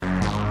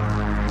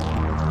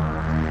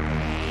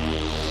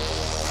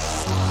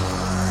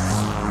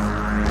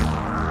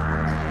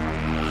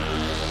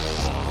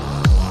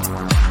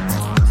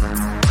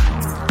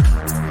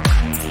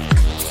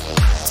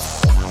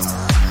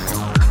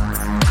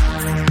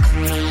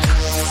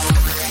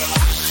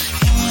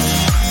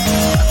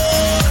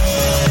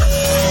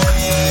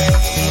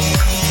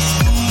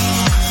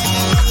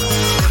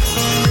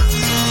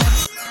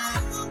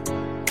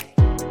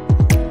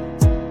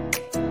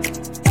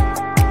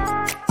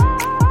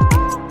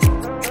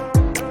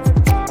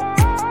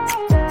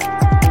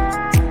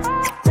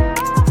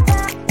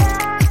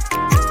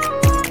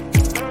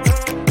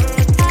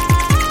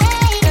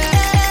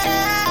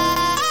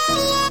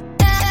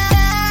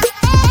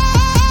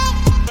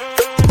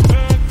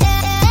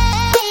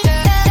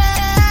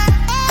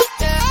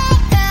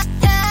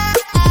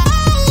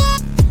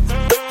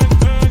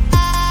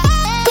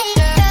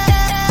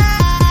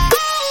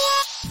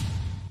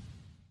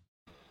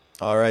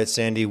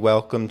Sandy.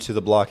 Welcome to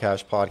the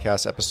Blockhash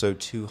Podcast, episode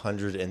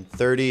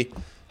 230.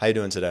 How you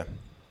doing today?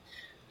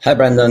 Hi,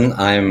 Brandon.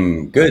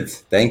 I'm good.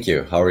 Thank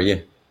you. How are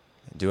you?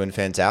 Doing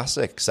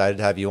fantastic. Excited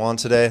to have you on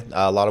today.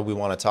 A lot of we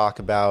want to talk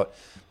about.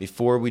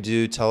 Before we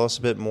do, tell us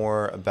a bit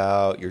more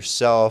about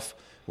yourself,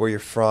 where you're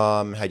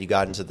from, how you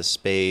got into the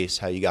space,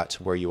 how you got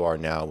to where you are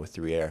now with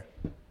 3Air.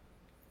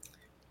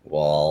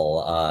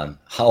 Well,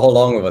 how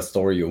long of a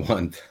story you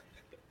want?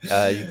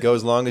 You go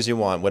as long as you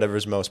want,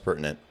 whatever's most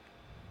pertinent.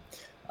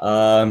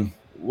 Let's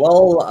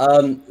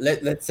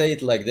say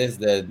it like this,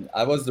 that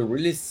I was a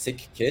really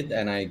sick kid,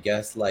 and I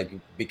guess like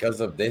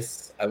because of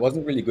this, I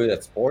wasn't really good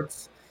at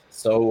sports.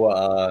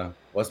 So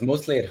was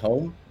mostly at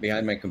home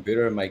behind my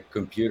computer. My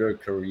computer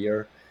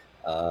career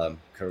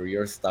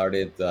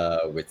started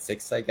with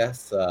six, I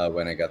guess,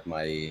 when I got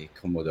my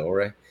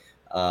Commodore.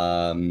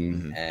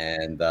 Hmm.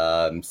 And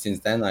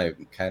Since then,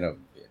 I'm kind of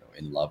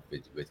in love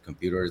with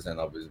computers, and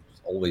I was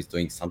always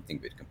doing something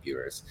with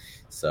computers.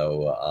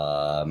 So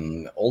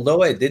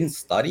although I didn't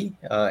study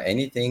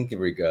anything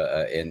with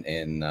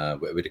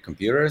the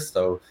computers,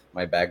 so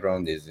my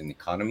background is in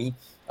economy.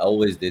 I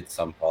always did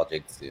some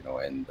projects,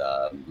 and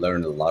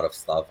learned a lot of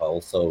stuff. I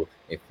also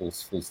a full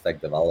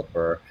stack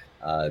developer.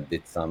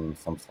 Did some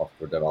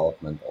software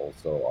development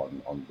also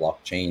on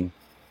blockchain.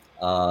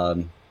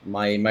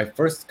 My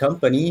first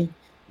company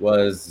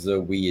was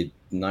with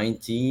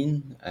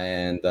 19,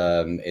 and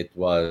it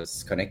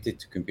was connected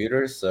to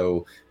computers.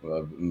 So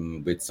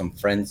with some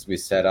friends, we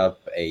set up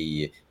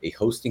a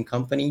hosting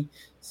company.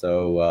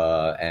 So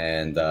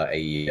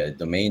a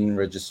domain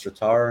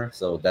registrar.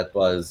 So that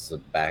was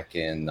back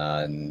in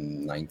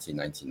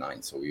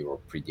 1999. So we were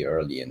pretty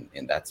early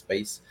in that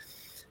space.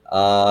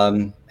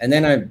 And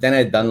then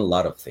I done a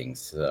lot of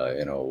things,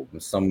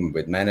 some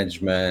with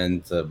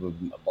management.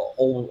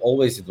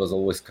 Always it was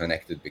always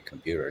connected with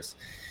computers.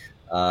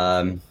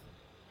 Um,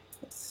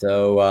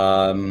 so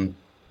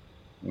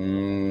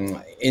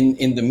in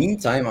the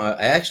meantime, I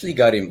actually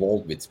got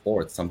involved with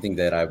sports, something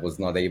that I was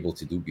not able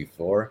to do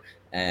before,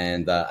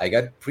 and I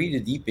got pretty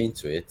deep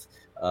into it.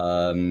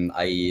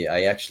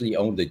 I actually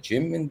owned a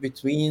gym in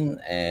between,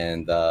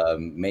 and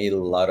made a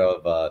lot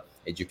of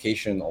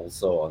education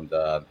also on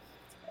the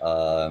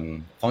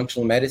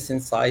functional medicine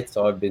side.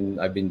 So I've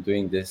been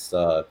doing this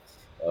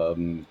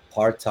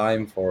part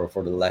time for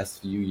the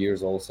last few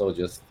years. Also,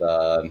 just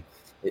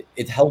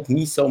it helped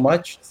me so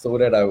much, so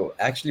that I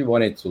actually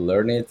wanted to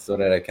learn it, so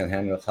that I can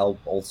help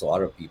also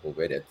other people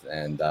with it.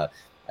 And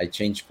I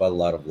changed quite a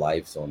lot of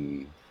lives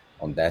on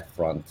that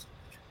front.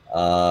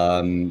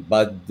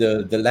 But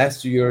the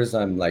last 2 years,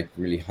 I'm like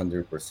really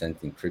 100%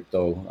 in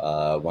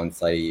crypto.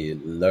 Once I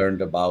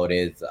learned about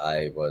it,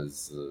 I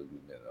was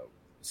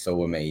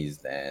so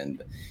amazed,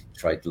 and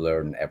tried to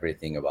learn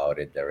everything about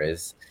it there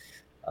is.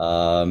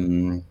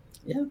 Um,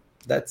 yeah,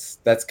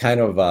 that's kind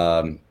of.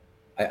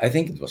 I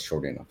think it was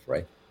short enough,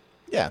 right?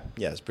 Yeah,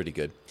 it's pretty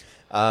good.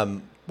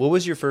 What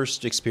was your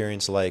first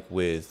experience like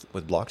with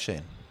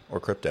blockchain or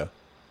crypto?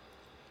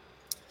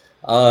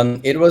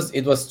 It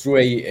was through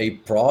a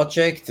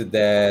project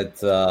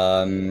that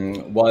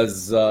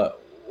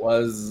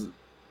was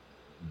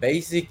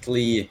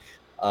basically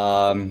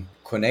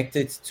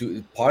connected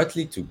to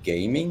partly to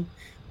gaming,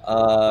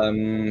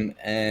 and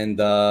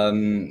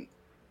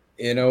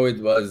it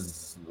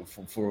was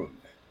for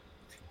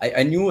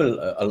I knew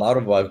a lot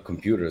about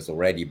computers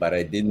already, but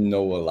I didn't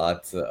know a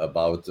lot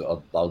about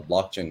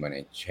blockchain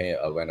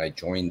when I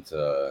joined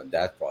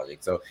that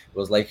project. So it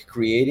was like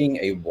creating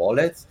a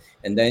wallet,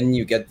 and then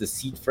you get the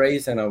seed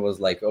phrase, and I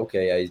was like,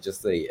 okay, I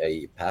just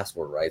a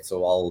password, right?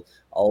 So I'll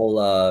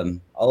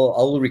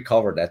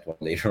recover that one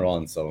later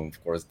on. So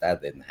of course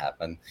that didn't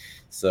happen.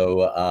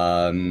 So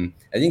I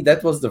think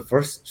that was the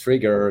first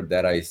trigger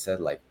that I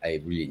said, like,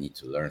 I really need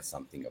to learn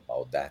something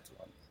about that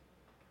one.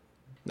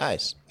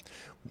 Nice.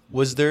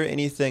 Was there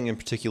anything in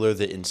particular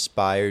that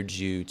inspired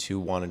you to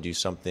want to do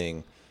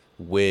something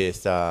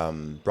with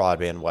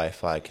broadband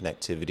Wi-Fi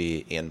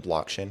connectivity and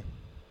blockchain?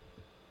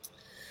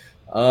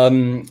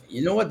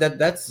 You know what?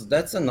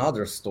 That's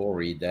another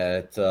story.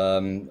 That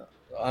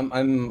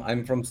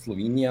I'm from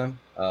Slovenia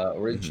Hmm.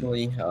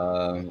 originally.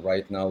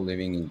 Right now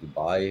living in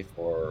Dubai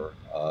for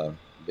a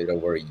bit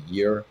over a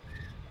year,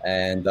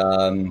 and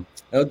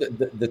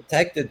the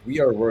tech that we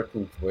are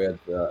working with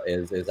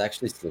is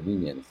actually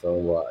Slovenian.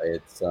 So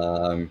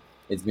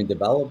it's been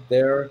developed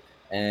there,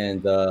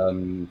 and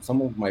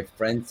some of my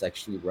friends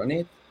actually run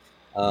it.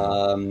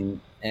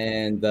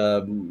 And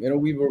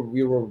we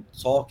were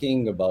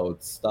talking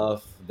about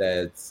stuff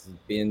that's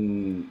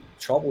been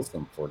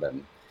troublesome for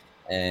them,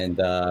 and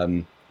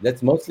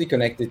that's mostly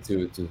connected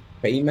to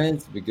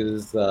payments,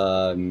 because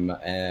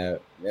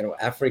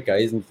Africa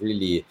isn't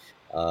really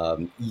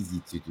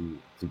easy to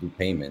do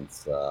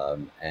payments,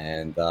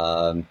 and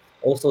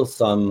also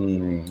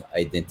some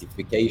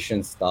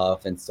identification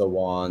stuff and so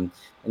on.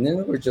 And then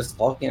we were just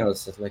talking. I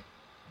was just like,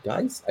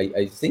 guys,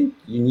 I think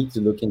you need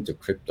to look into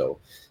crypto.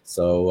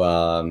 So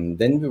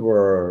then we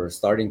were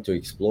starting to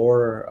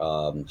explore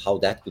how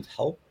that could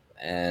help.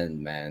 And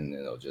man,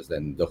 just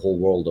then the whole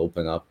world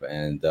opened up,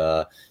 and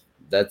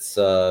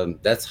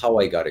that's how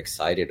I got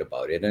excited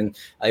about it. And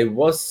I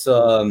was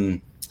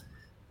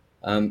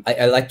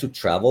I like to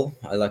travel.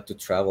 I like to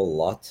travel a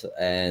lot,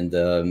 and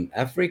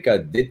Africa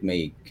did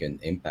make an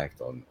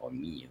impact on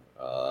me.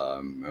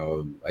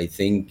 I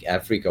think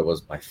Africa was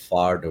by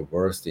far the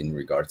worst in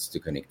regards to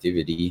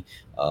connectivity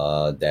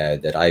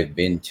that I've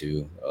been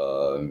to,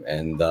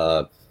 and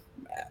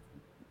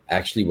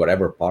actually,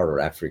 whatever part of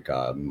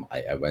Africa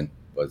I went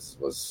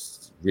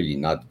was really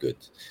not good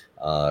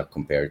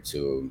compared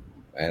to.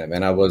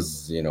 And I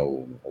was,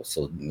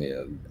 also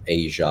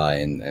Asia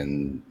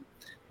and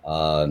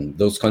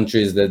those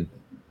countries that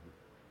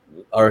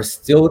are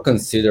still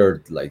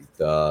considered like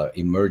the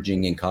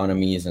emerging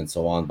economies and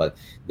so on, but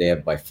they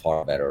have by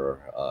far better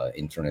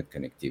internet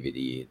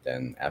connectivity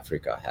than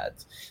Africa had.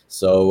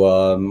 So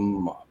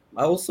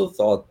I also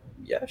thought,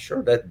 yeah,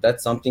 sure,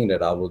 that's something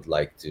that I would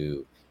like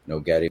to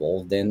get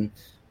involved in.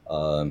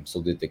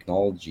 So the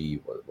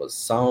technology was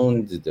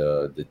sound,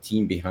 the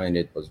team behind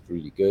it was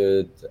really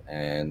good,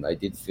 and I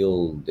did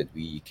feel that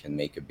we can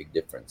make a big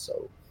difference.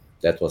 So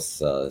that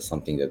was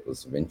something that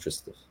was of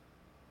interest.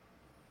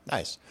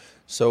 Nice.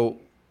 So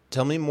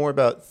tell me more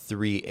about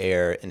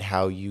 3Air and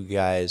how you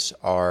guys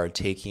are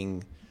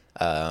taking,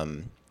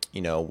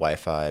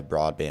 Wi-Fi,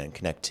 broadband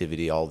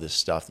connectivity, all this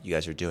stuff that you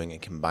guys are doing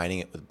and combining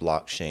it with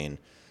blockchain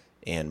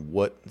and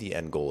what the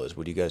end goal is.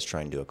 What are you guys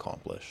trying to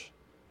accomplish?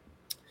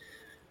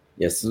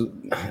 Yes,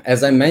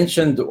 as I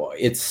mentioned,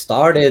 it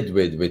started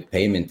with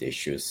payment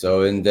issues.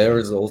 So, and there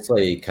is also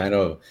a kind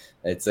of,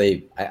 let's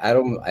say, I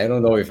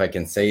don't know if I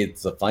can say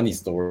it's a funny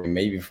story.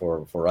 Maybe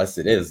for us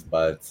it is,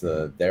 but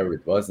there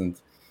it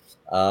wasn't.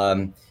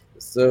 Um,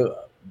 so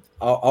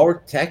our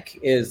tech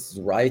is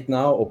right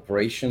now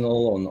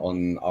operational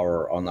on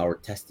our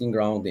testing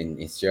ground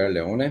in Sierra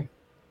Leone,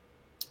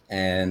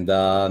 and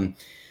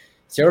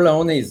Sierra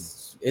Leone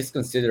is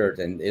considered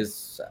and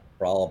is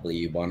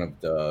probably one of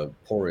the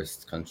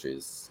poorest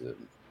countries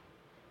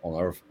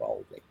on earth,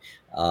 probably.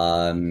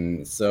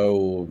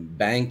 So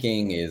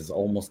banking is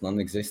almost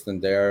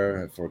non-existent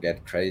there.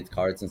 Forget credit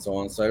cards and so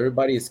on. So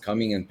everybody is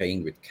coming and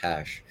paying with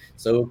cash.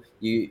 So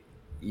you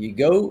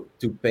go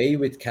to pay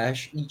with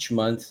cash each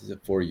month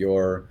for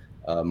your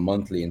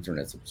monthly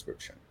internet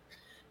subscription,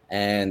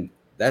 and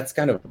that's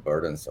kind of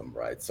burdensome,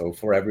 right? So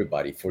for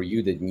everybody, for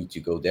you that need to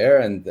go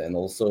there, and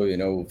also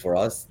for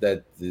us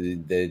that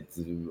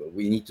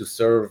we need to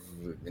serve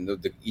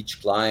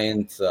each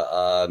client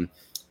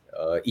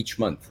each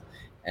month,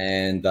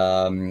 and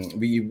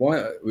we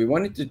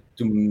wanted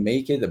to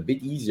make it a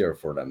bit easier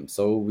for them.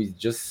 So we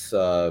just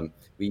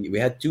we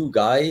had two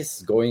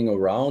guys going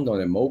around on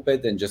a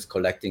moped and just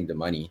collecting the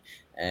money,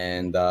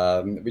 and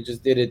we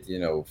just did it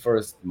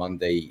first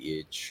Monday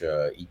each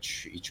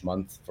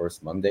month,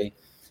 first Monday.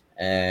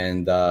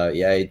 And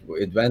yeah,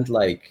 it went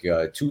like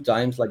two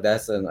times like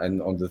that,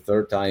 and on the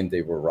third time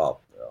they were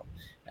robbed.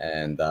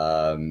 And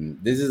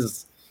this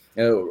is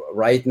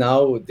right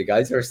now the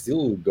guys are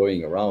still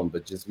going around,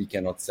 but just we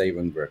cannot say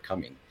when we're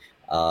coming.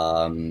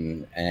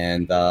 And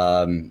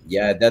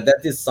yeah,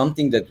 that is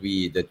something that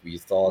we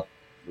thought,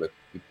 look,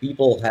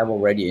 people have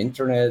already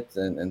internet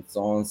and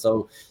so on.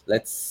 So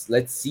let's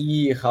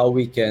see how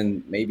we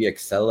can maybe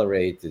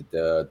accelerate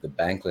the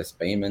bankless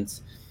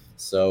payments.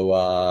 So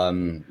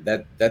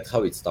that's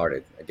how it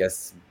started, I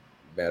guess.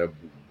 uh,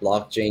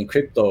 Blockchain,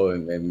 crypto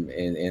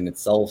in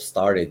itself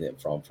started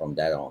from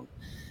that on.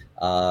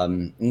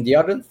 And the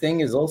other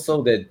thing is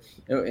also that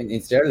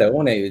in Sierra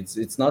Leone,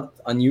 it's not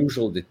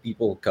unusual that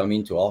people come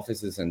into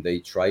offices and they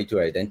try to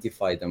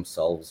identify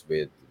themselves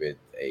with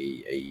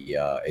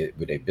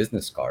a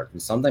business card,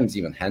 sometimes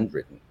even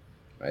handwritten,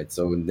 right?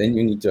 So then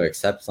you need to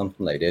accept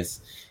something like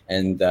this,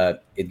 and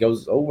it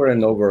goes over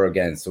and over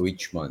again. So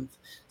each month,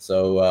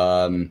 so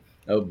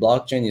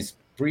blockchain is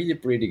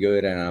pretty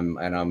good, and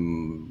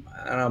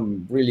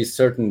I'm really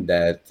certain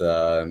that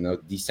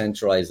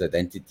decentralized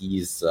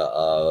identities,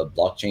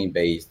 blockchain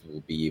based,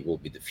 will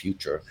be the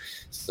future.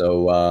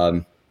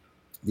 So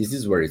this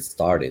is where it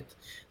started.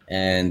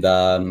 And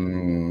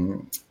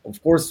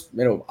of course,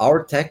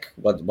 our tech,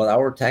 what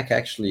our tech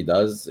actually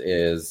does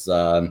is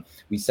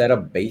we set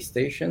up base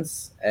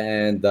stations,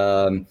 and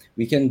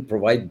we can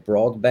provide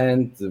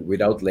broadband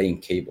without laying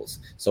cables.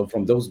 So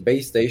from those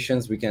base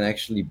stations we can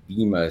actually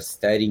beam a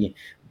steady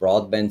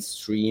broadband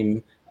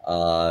stream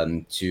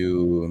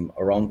to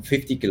around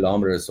 50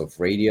 kilometers of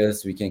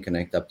radius. We can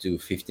connect up to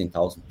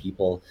 15,000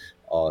 people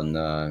on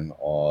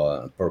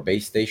per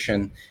base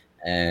station,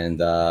 and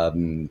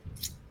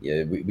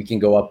yeah, we can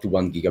go up to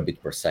 1 gigabit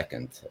per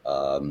second.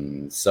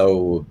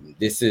 So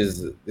this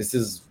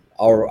is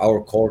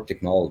our core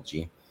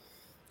technology.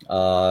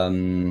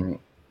 Um,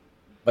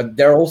 but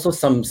there are also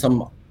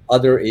some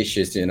other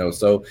issues,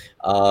 So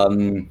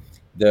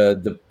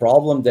the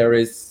problem there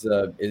is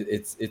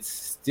it's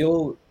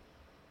still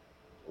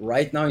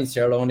right now in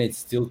Sierra Leone, it's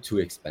still too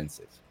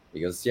expensive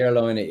because Sierra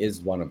Leone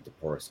is one of the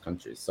poorest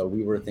countries. So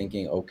we were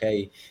thinking,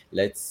 okay,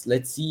 let's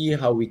see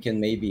how we can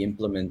maybe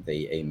implement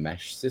a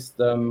mesh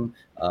system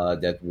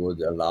that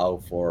would allow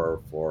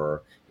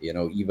for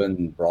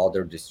even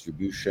broader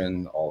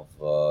distribution of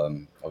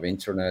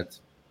internet.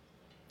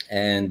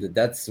 and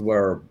that's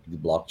where the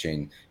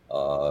blockchain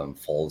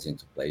falls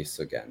into place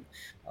again.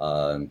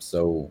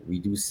 So we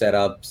do set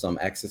up some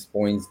access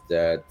points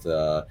that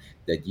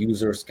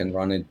users can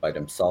run it by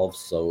themselves.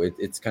 So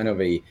it's kind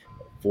of a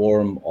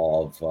form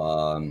of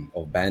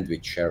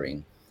bandwidth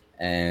sharing,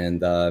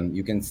 and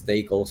you can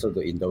stake also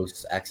in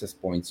those access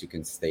points. You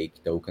can stake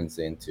tokens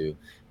into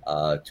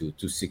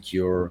to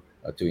secure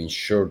to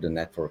ensure the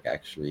network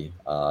actually,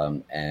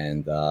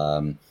 and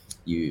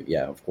you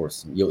yeah, of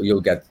course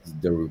you'll get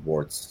the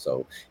rewards.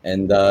 So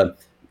and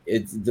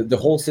it's the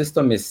whole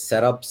system is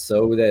set up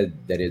so that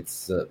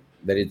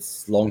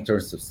it's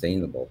long-term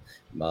sustainable,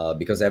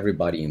 because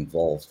everybody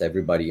involved,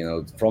 everybody,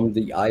 from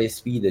the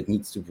ISP that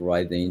needs to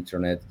provide the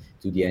internet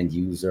to the end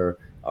user,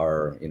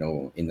 are,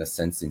 in a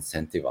sense,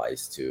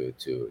 incentivized to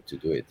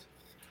do it.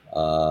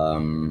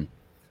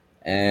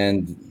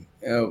 And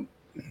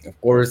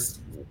of course,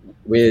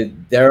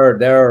 with there are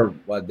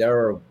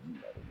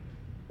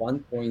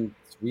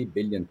 1.3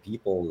 billion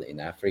people in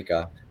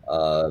Africa.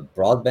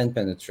 Broadband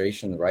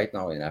penetration right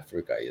now in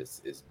Africa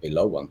is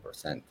below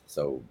 1%.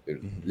 So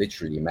Mhm.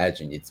 literally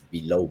imagine it's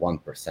below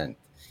 1%.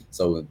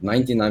 So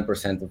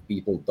 99% of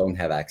people don't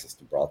have access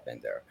to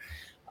broadband there.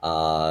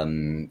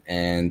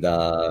 And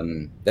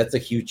That's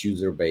a huge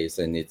user base,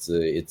 and it's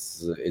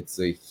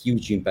a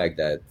huge impact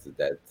that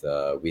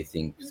we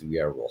think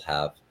VR will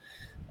have.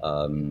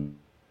 Um,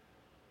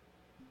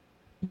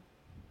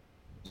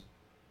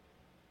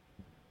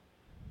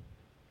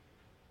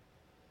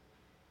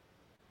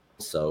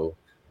 also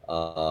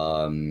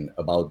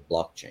about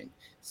blockchain.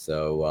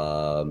 So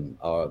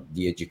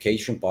the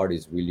education part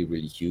is really,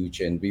 really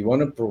huge, and we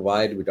want to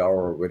provide with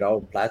our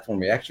platform.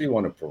 We actually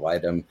want to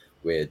provide them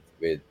with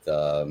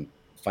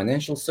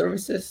financial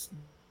services.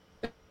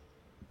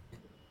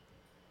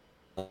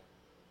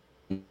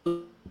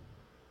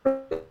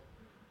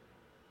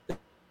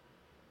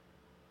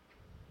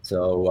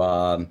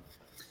 So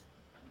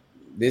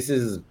this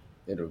is,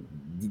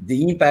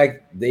 the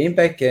impact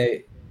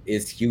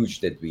is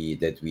huge that we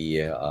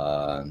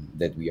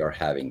are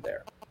having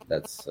there.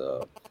 That's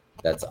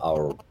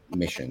our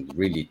mission,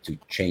 really, to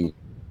change.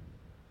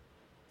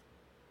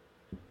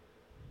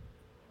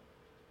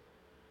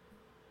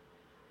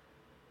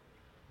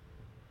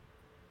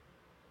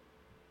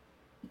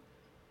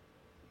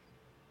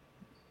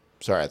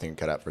 Sorry, I think it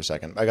cut out for a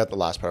second. I got the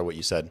last part of what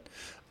you said.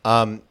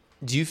 Um,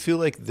 do you feel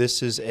like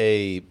this is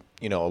a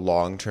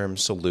long term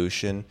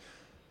solution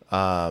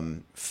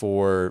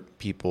for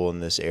people in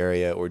this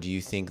area, or do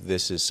you think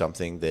this is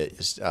something that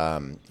is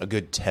a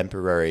good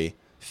temporary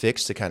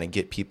fix to kind of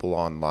get people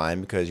online?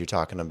 Because you're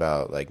talking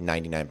about like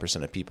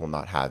 99% of people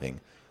not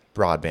having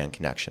broadband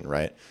connection,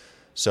 right?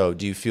 So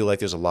do you feel like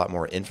there's a lot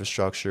more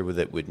infrastructure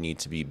that would need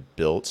to be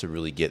built to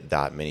really get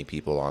that many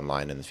people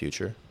online in the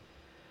future?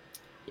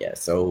 Yeah,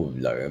 so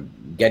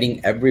getting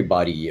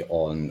everybody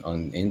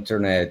on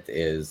internet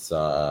is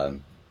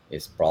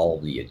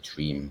probably a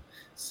dream.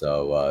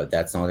 So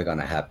that's not going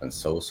to happen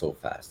so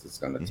fast. It's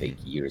going to take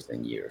Hmm. years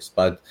and years.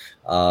 But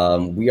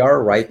we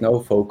are right now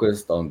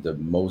focused on the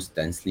most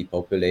densely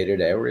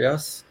populated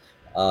areas.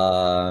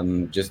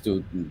 Just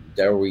to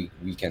there we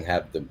can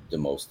have the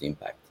most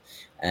impact.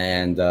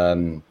 And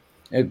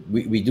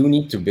we do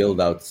need to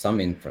build out some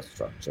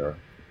infrastructure,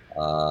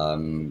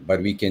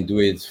 but we can do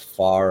it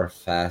far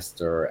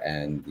faster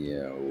and,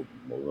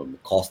 more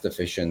cost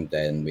efficient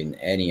than in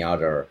any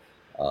other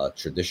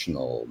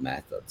traditional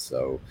method.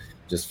 So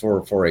just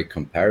for a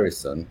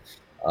comparison,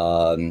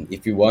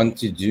 if you want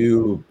to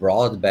do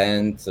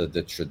broadband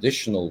the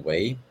traditional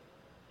way,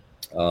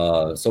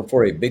 so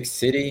for a big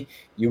city,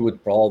 you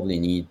would probably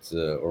need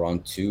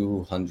around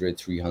 200,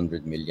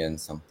 300 million,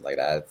 something like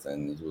that,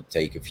 and it would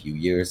take a few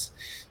years.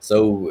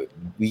 So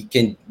we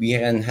can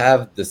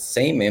have the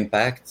same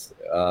impact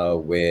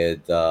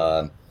with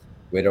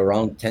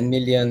around 10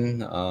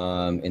 million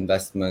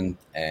investment,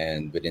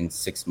 and within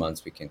 6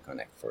 months we can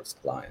connect first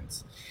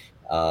clients.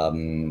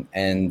 And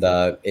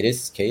It is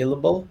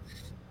scalable,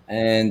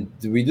 and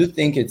we do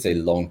think it's a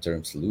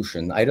long-term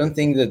solution. I don't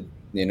think that,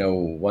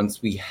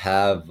 once we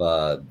have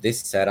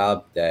this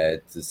setup,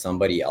 that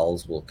somebody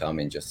else will come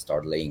and just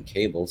start laying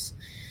cables.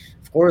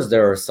 Of course,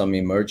 there are some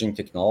emerging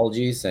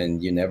technologies,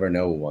 and you never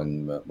know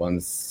when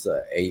once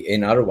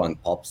another one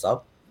pops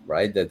up,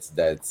 right?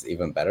 That's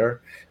even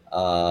better.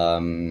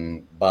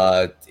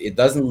 But it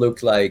doesn't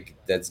look like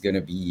that's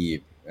gonna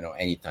be,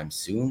 anytime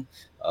soon.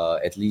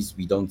 At least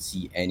we don't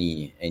see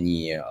any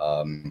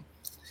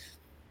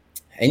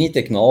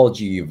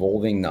technology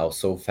evolving now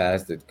so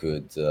fast that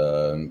could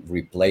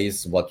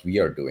replace what we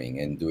are doing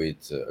and do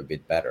it a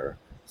bit better.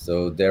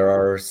 So there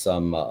are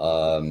some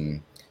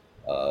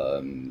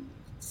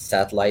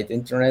satellite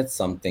internet,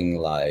 something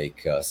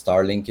like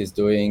Starlink is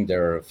doing.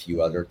 There are a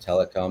few other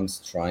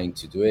telecoms trying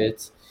to do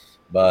it,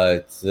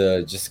 but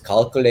just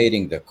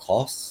calculating the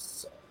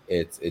costs,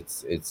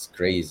 it's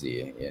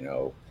crazy.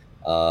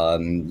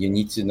 You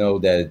need to know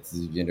that,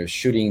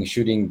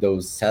 shooting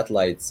those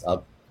satellites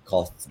up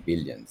costs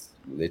billions,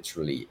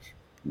 literally,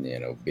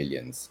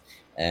 billions.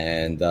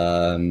 And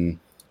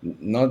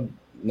not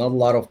not a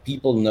lot of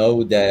people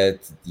know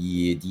that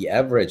the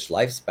average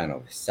lifespan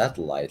of a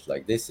satellite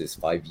like this is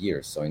 5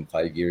 years. So in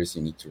 5 years,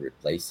 you need to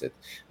replace it.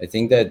 I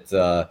think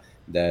that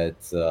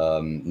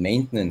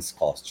maintenance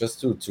costs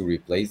just to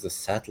replace the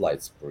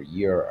satellites per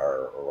year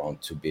are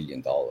around $2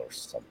 billion,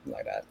 something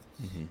like that.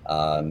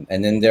 Hmm.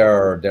 And then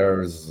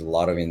there's a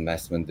lot of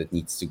investment that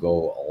needs to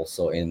go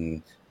also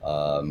in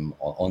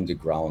on the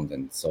ground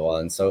and so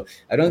on. So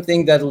I don't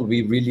think that'll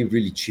be really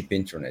really cheap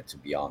internet, to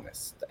be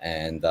honest.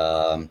 And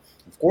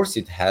of course,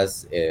 it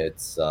has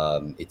its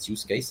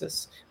use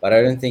cases, but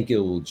I don't think it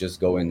will just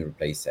go and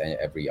replace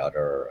every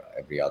other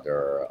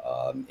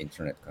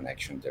internet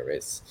connection there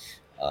is.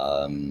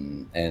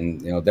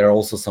 And there are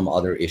also some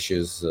other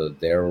issues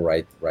there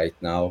right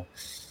now.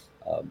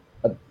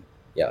 But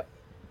yeah,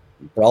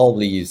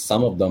 probably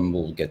some of them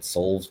will get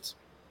solved,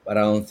 but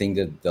I don't think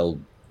that they'll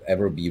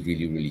ever be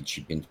really really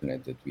cheap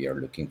internet that we are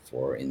looking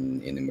for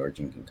in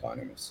emerging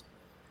economies.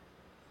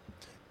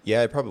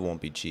 Yeah, it probably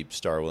won't be cheap,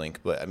 Starlink,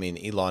 but I mean,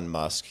 Elon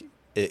Musk,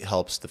 it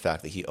helps the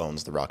fact that he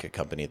owns the rocket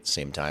company at the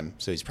same time,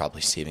 so he's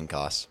probably saving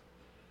costs.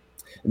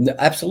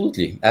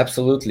 Absolutely,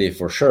 absolutely,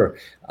 for sure.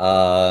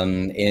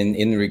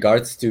 In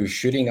regards to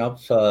shooting up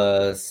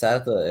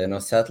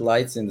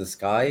satellites in the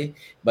sky,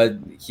 but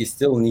he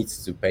still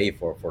needs to pay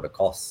for the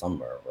cost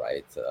somewhere,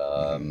 right?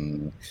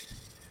 Hmm.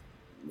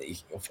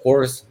 Of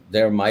course,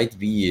 there might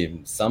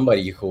be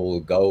somebody who will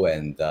go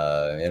and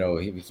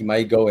he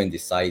might go and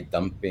decide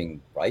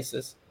dumping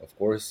prices. Of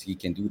course, he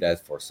can do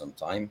that for some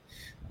time.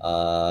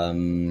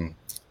 Um,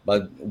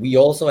 but we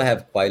also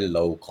have quite a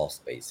low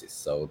cost basis,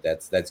 so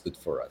that's good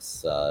for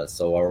us.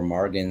 So our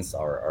margins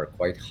are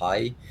quite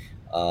high.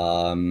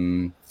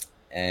 Um,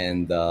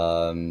 and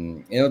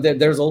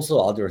there's also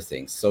other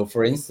things. So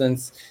for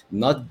instance,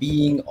 not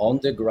being on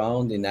the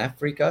ground in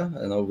Africa,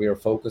 I know we are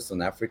focused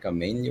on Africa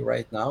mainly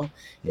right now.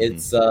 Hmm.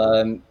 It's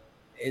um,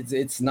 it's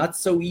it's not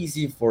so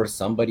easy for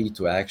somebody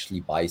to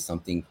actually buy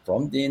something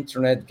from the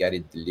internet, get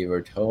it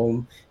delivered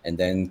home, and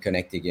then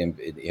connecting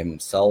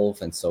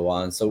himself and so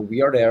on. So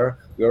we are there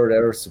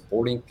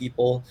supporting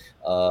people.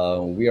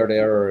 We are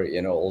there,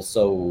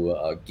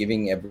 also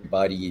giving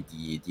everybody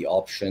the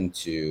option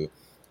to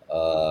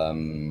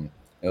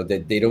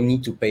that they don't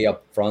need to pay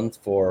up front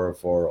for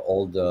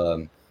all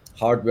the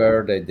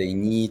hardware that they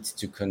need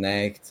to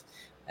connect.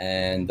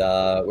 And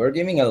we're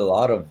giving a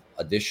lot of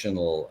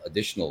additional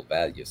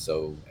value.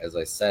 So as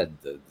I said,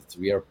 the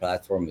 3R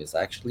platform is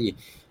actually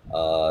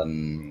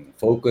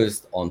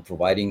focused on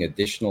providing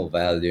additional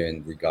value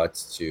in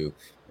regards to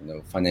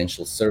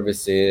financial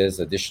services,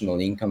 additional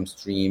income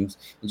streams.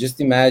 You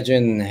just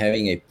imagine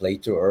having a play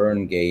to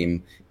earn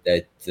game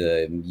that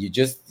you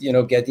just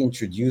get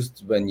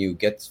introduced when you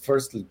get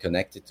firstly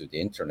connected to the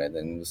internet,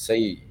 and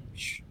say,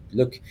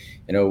 look,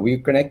 we're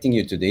connecting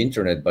you to the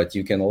internet, but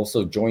you can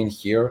also join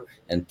here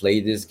and play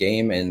this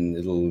game, and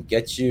it'll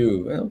get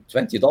you,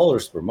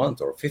 $20 per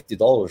month or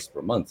 $50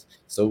 per month.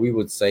 So we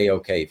would say,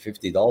 okay,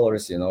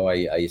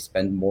 $50, I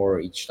spend more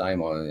each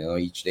time on,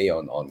 each day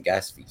on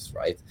gas fees,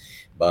 right?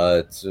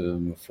 But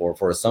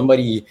for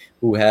somebody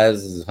who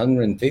has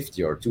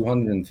 150 or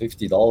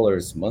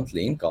 $250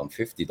 monthly income,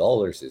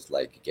 $50 is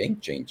like game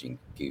changing,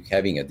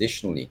 having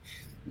additionally,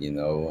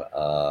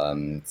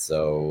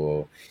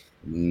 so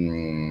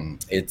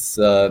it's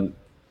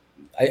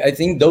I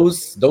think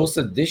those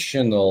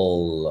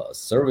additional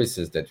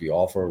services that we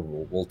offer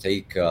will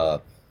take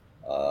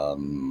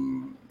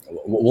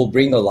will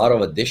bring a lot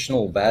of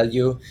additional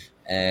value.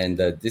 And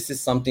this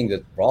is something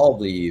that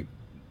probably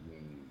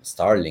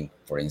Starlink,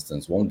 for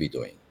instance, won't be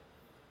doing.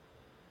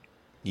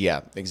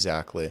 Yeah,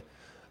 exactly.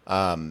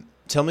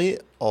 Tell me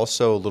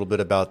also a little bit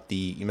about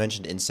you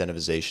mentioned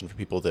incentivization for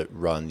people that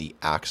run the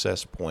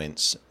access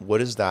points. What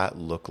does that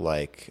look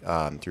like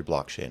through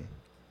blockchain?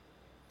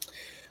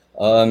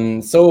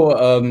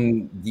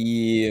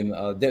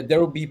 There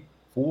will be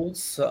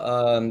pools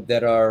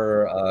that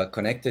are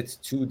connected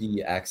to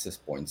the access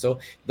point. So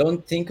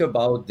don't think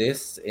about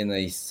this in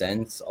a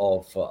sense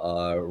of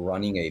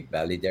running a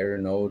validator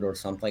node or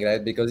something like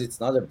that, because it's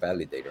not a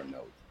validator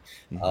node.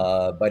 Hmm.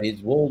 But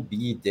it will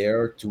be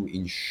there to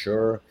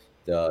ensure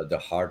the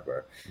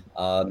hardware.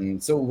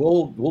 So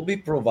we'll be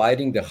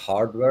providing the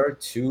hardware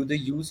to the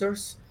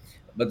users.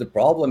 But the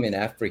problem in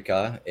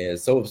Africa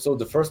is, so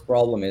the first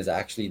problem is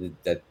actually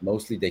that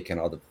mostly they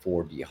cannot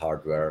afford the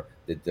hardware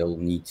that they'll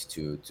need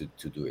to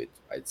do it,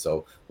 right?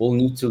 So we'll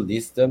need to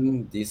list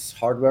them this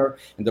hardware.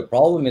 And the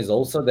problem is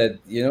also that,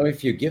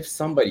 if you give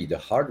somebody the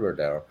hardware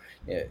there,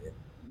 eh,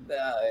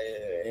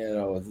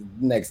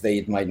 next day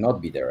it might not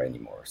be there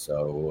anymore.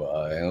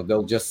 So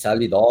they'll just sell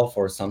it off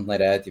or something like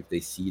that if they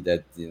see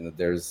that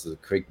there's a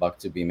quick buck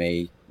to be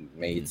made.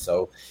 Hmm.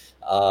 So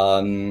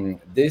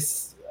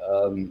this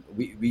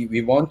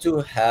we want to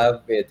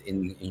have it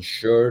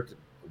insured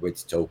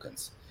with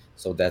tokens.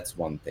 So that's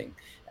one thing.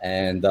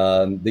 And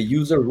the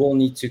user will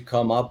need to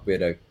come up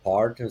with a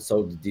part.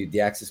 So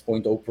the access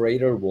point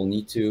operator will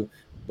need to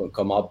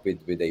come up with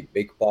a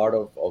big part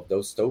of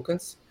those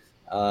tokens.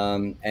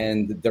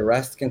 And the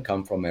rest can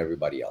come from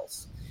everybody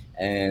else.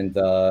 And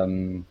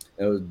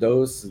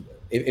those,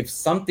 if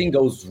something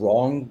goes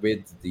wrong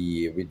with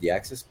the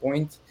access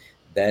point,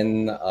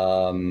 then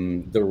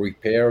the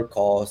repair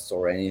costs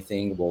or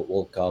anything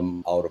will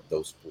come out of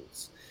those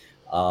pools.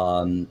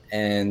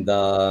 And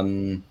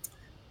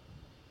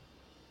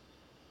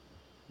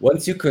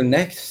Once you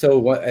connect,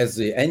 so as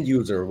the end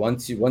user,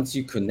 once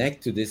you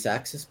connect to this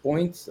access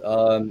point,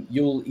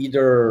 you'll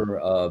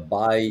either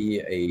buy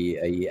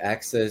a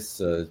access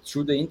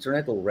through the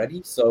internet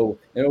already. So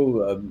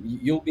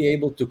you'll be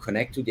able to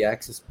connect to the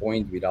access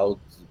point without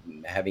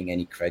having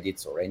any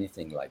credits or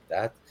anything like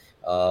that.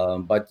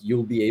 But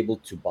you'll be able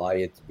to buy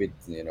it with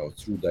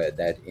through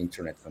that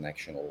internet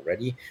connection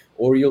already,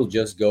 or you'll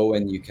just go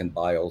and you can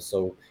buy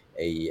also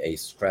a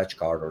scratch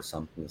card or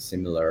something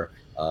similar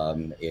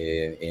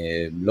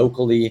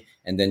locally,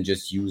 and then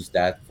just use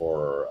that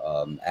for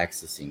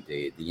accessing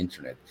the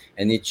internet.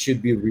 And it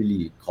should be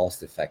really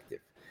cost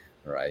effective,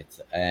 right?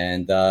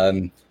 And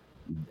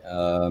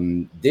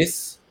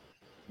this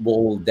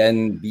will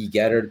then be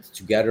gathered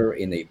together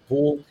in a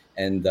pool,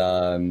 and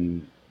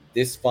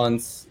these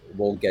funds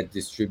will get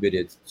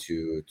distributed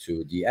to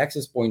the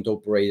access point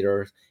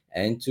operators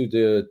and to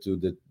the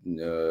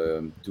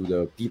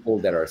people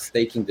that are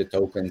staking the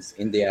tokens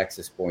in the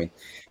access point.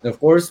 And of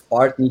course,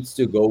 part needs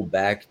to go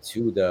back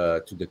to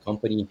the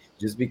company,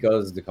 just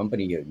because the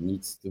company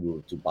needs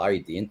to buy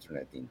the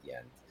internet in the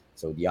end.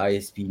 So the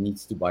ISP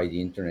needs to buy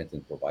the internet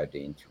and provide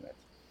the internet.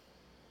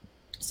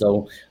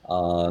 So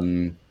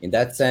in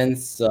that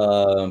sense,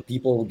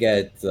 people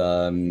get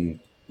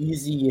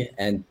easy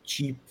and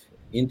cheap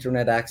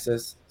internet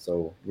access,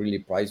 so really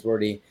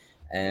priceworthy.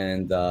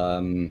 And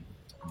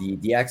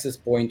the access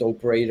point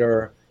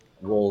operator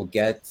will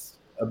get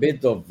a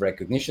bit of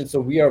recognition. So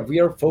we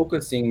are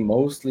focusing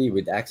mostly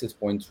with access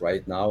points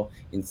right now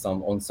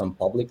on some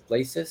public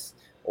places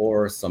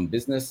or some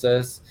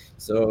businesses.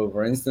 So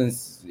for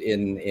instance,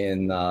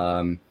 in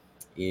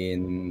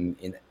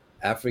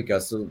Africa.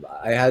 So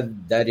I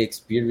had that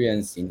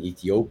experience in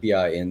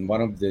Ethiopia in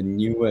one of the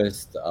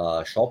newest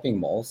shopping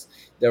malls.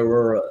 They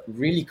were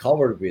really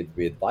covered with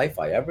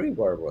Wi-Fi.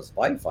 Everywhere was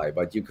Wi-Fi,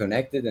 but you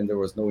connected and there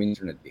was no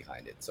internet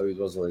behind it. So it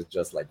was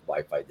just like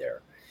Wi-Fi there.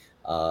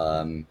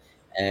 Um,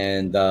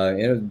 and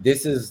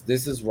this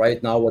is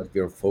right now what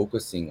we're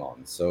focusing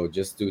on. So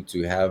just to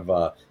have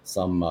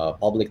some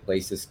public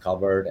places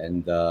covered,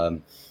 and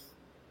um,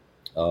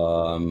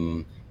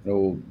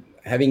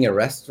 having a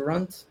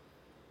restaurant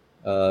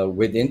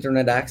with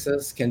internet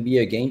access can be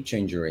a game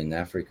changer in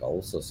Africa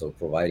also. So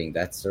providing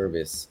that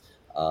service,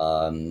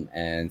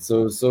 and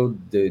so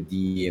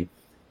the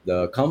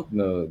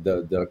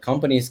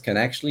companies can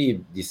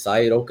actually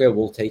decide, okay,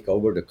 we'll take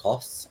over the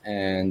costs,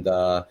 and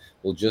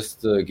we'll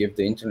just give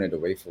the internet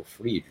away for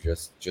free,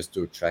 just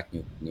to attract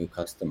new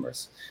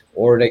customers.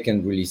 Or they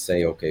can really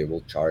say, okay,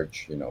 we'll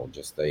charge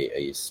just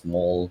a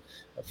small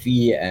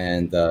fee,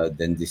 and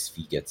then this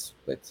fee gets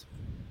split.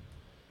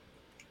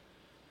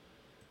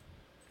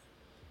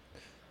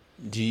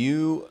 Do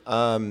you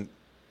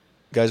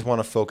guys want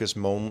to focus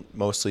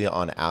mostly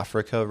on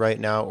Africa right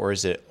now, or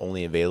is it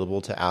only available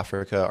to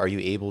Africa? Are you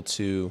able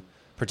to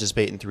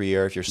participate in 3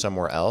 Air if you're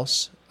somewhere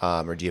else,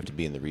 or do you have to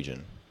be in the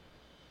region?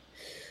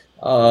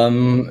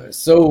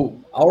 So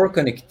our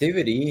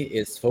connectivity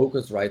is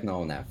focused right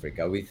now on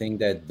Africa. We think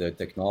that the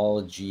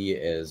technology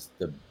is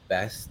the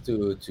best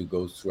to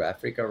go through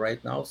Africa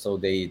right now. So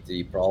they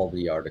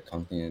probably are the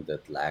continent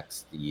that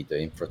lacks the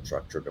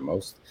infrastructure the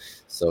most.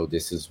 So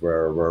this is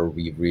where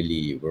we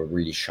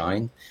really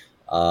shine.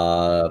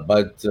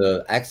 But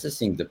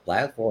accessing the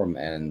platform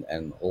and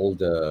um, all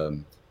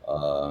the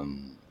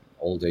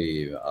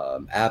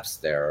apps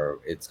there,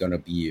 it's going to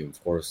be,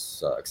 of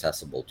course,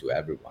 accessible to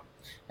everyone.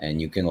 And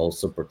you can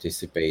also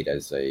participate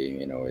as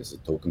a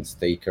token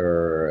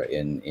staker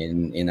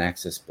in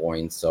access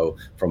points, so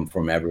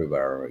from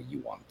everywhere you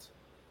want.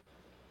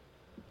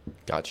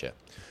 Gotcha.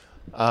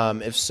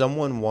 If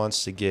someone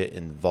wants to get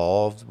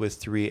involved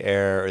with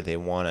 3Air, or they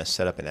want to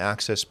set up an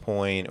access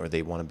point, or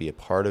they want to be a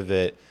part of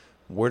it,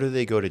 where do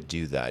they go to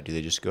do that? Do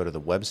they just go to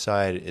the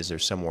website? Is there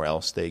somewhere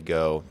else they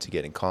go to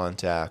get in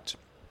contact?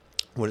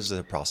 What does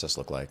the process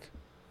look like?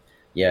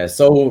 Yeah,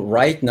 so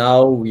right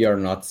now we are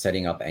not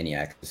setting up any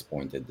access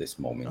point at this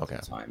moment in Okay.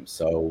 time.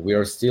 So we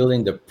are still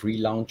in the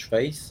pre-launch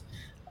phase.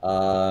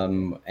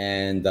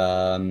 And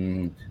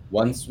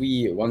once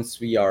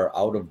we are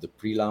out of the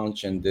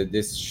pre-launch, and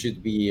this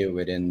should be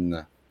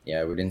within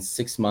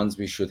 6 months,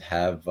 we should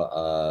have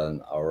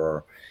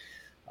our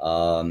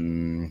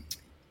um,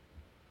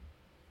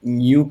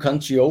 new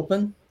country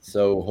open.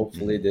 So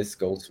hopefully Hmm. this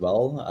goes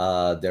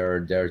well.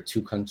 There are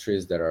two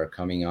countries that are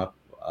coming up,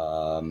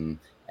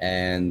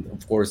 and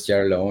of course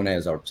Sierra Leone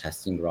is our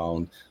testing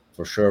ground.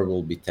 For sure,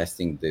 we'll be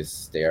testing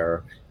this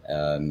there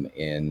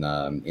in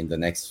the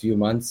next few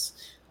months.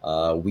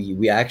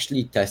 We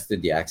actually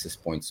tested the access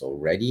points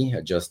already,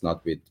 just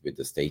not with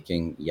the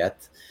staking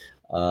yet.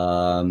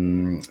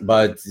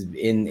 But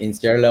in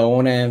Sierra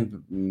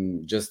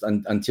Leone, just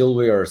until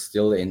we are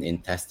still in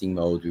testing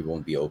mode, we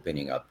won't be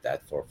opening up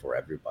that for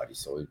everybody.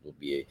 So it will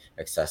be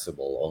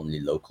accessible only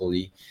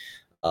locally.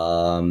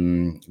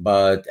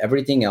 But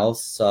everything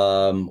else,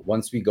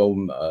 once we go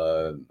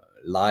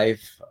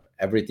live,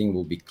 everything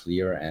will be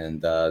clear,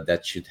 and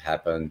that should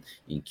happen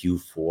in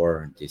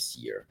Q4 this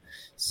year.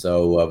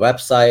 So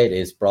website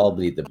is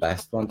probably the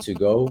best one to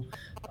go.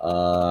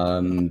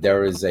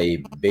 There is a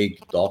big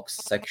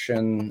docs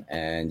section,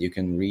 and you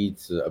can read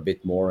a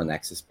bit more on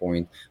Access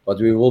Point, but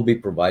we will be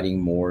providing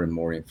more and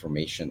more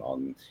information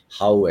on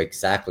how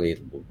exactly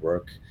it will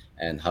work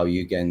and how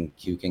you can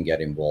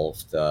get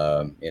involved,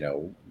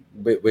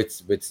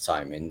 with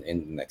time in the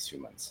next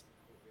few months.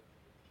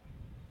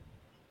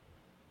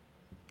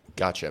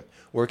 Gotcha.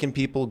 Where can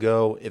people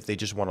go if they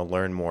just want to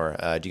learn more?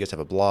 Do you guys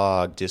have a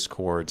blog,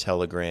 Discord,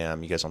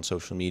 Telegram? You guys on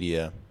social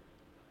media?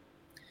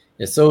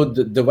 Yeah, so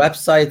the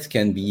website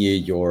can be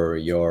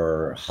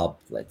your hub,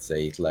 let's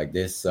say it like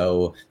this.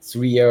 So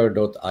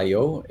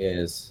 3air.io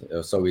is,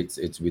 so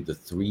it's with the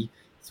 3air.io.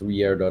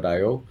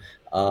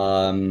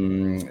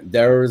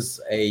 There's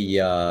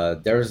a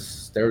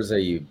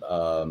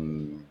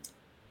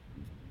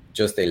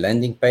just a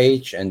landing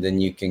page, and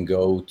then you can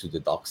go to the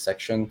doc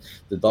section.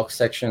 The doc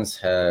sections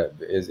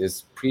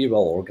is pretty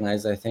well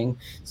organized, I think,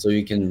 so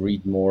you can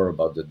read more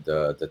about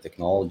the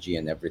technology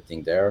and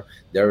everything there.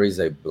 There is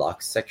a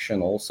blog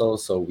section also,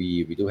 so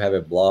we do have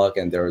a blog,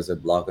 and there is a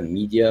blog on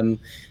Medium,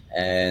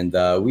 and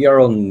we are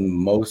on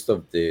most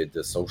of the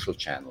social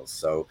channels.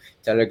 So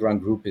Telegram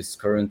group is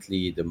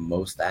currently the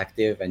most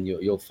active, and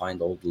you'll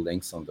find all the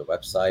links on the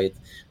website.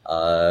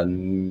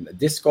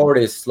 Discord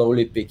is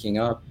slowly picking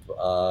up.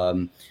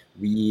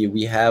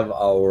 We have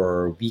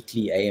our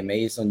weekly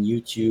AMAs on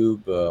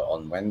YouTube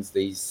on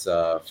Wednesdays,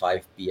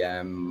 5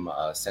 p.m.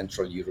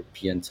 Central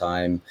European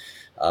time.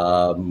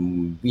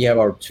 We have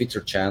our Twitter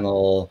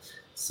channel.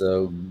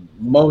 So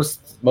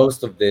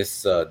most of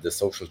this the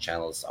social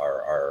channels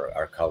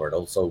are covered.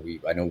 Also,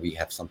 I know we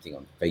have something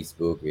on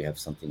Facebook. We have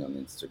something on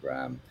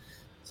Instagram.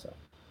 So.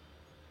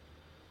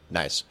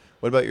 Nice.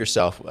 What about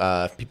yourself?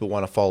 If people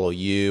want to follow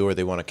you or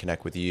they want to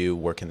connect with you,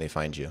 where can they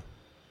find you?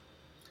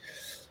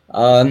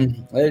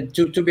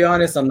 To be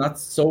honest, I'm not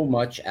so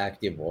much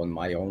active on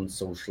my own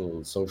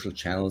social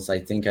channels. I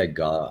think I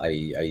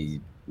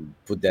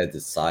put that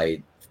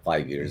aside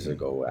 5 years Hmm.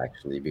 ago.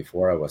 Actually,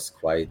 before I was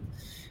quite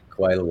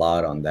a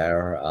lot on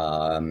there.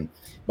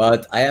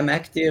 But I am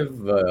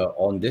active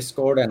on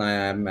Discord, and I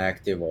am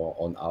active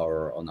on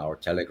our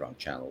Telegram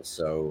channel.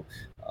 So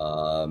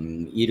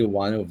either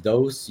one of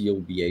those,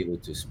 you'll be able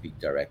to speak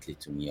directly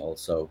to me.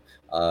 Also,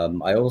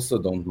 I also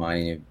don't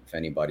mind if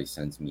anybody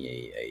sends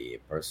me a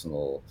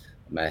personal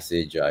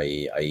message.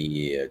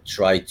 I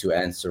try to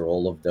answer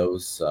all of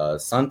those.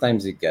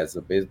 Sometimes it gets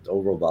a bit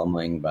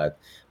overwhelming, but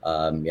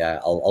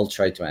yeah, I'll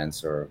try to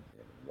answer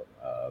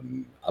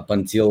up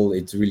until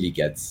it really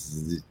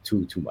gets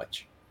too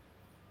much.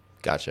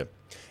 Gotcha.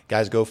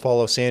 Guys, go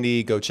follow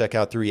Sandy. Go check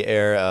out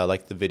 3Air,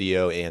 like the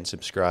video, and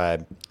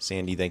subscribe.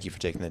 Sandy, thank you for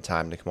taking the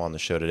time to come on the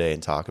show today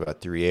and talk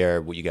about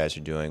 3Air, what you guys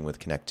are doing with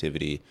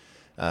connectivity,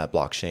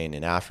 blockchain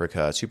in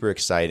Africa. Super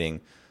exciting.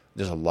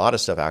 There's a lot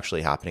of stuff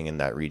actually happening in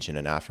that region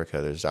in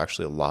Africa. There's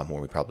actually a lot more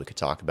we probably could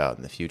talk about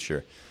in the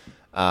future.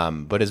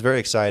 But it's very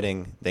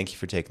exciting. Thank you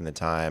for taking the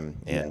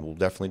time, Yeah. and we'll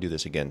definitely do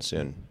this again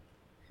soon.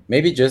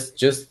 Maybe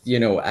just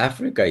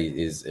Africa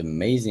is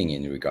amazing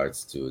in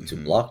regards to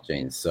Hmm.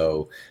 blockchain.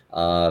 So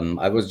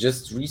I was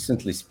just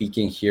recently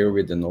speaking here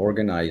with an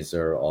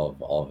organizer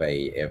of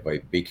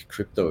a big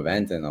crypto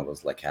event, and I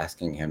was like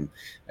asking him,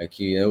 like,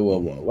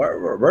 Hmm.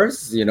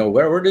 where's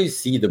where do you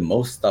see the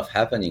most stuff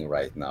happening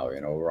right now,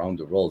 around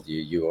the world?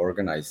 You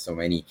organize so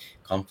many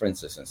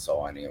conferences and so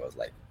on. And he was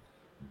like,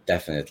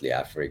 definitely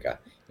Africa.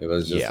 It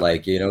was just Yeah.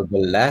 like, the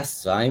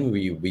last time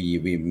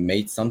we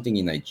made something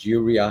in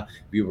Nigeria,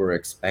 we were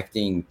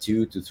expecting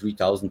 2 to 3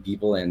 thousand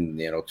people, and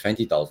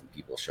 20,000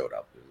 people showed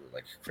up. It was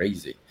like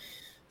crazy.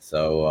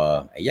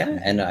 So yeah,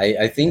 and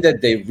Hmm. I think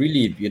that they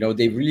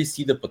really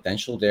see the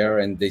potential there,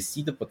 and they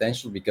see the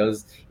potential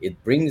because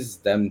it brings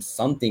them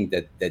something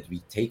that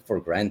we take for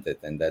granted,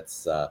 and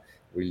that's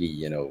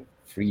really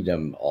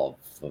freedom of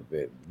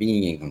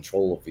being in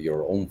control of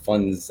your own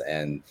funds,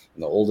 and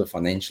all the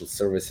financial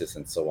services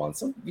and so on.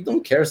 So we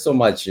don't care so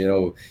much,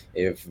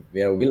 if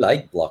we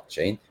like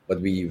blockchain, but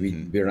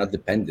Hmm. we're not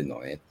dependent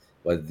on it.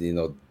 But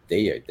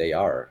they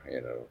are,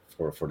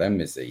 for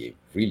them, is a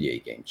really a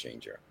game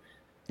changer.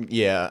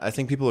 Yeah, I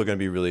think people are going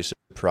to be really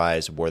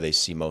surprised where they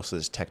see most of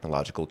this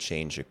technological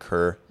change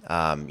occur.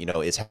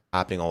 It's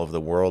happening all over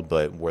the world,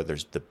 but where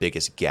there's the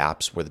biggest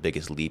gaps, where the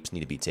biggest leaps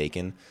need to be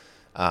taken,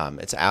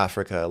 it's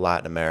Africa,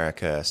 Latin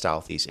America,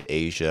 Southeast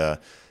Asia.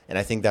 And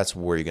I think that's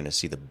where you're going to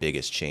see the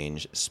biggest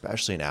change,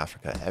 especially in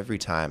Africa. Every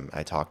time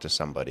I talk to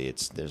somebody,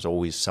 there's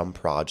always some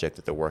project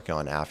that they're working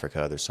on in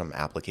Africa. There's some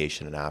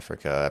application in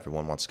Africa.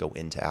 Everyone wants to go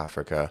into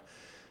Africa.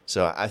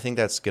 So I think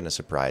that's going to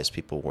surprise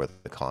people where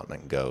the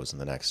continent goes in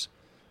the next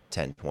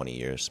 10, 20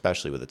 years,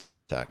 especially with the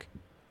tech.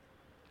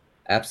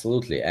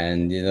 Absolutely.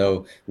 And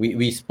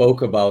we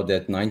spoke about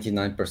that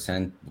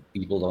 99%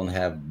 people don't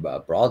have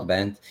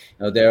broadband.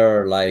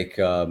 There are like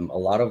a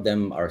lot of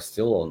them are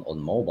still on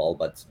mobile,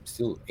 but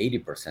still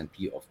 80%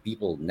 of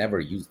people never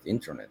used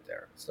internet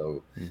there.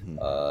 So Hmm.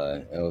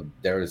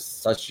 there is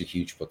such a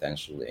huge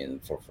potential in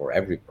for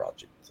every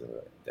project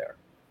there,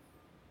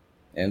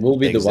 and we'll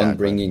be the one Exactly.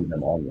 bringing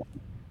them online.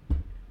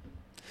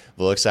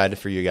 Well, excited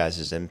for you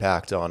guys'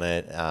 impact on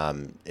it.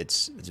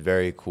 It's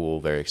very cool,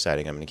 very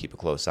exciting. I'm going to keep a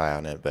close eye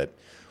on it, but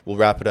we'll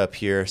wrap it up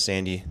here.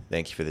 Sandy,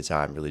 thank you for the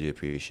time. Really do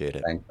appreciate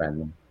it. Thanks,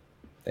 Brandon.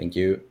 Thank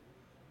you.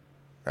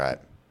 All right.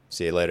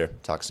 See you later.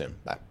 Talk soon.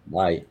 Bye.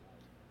 Bye.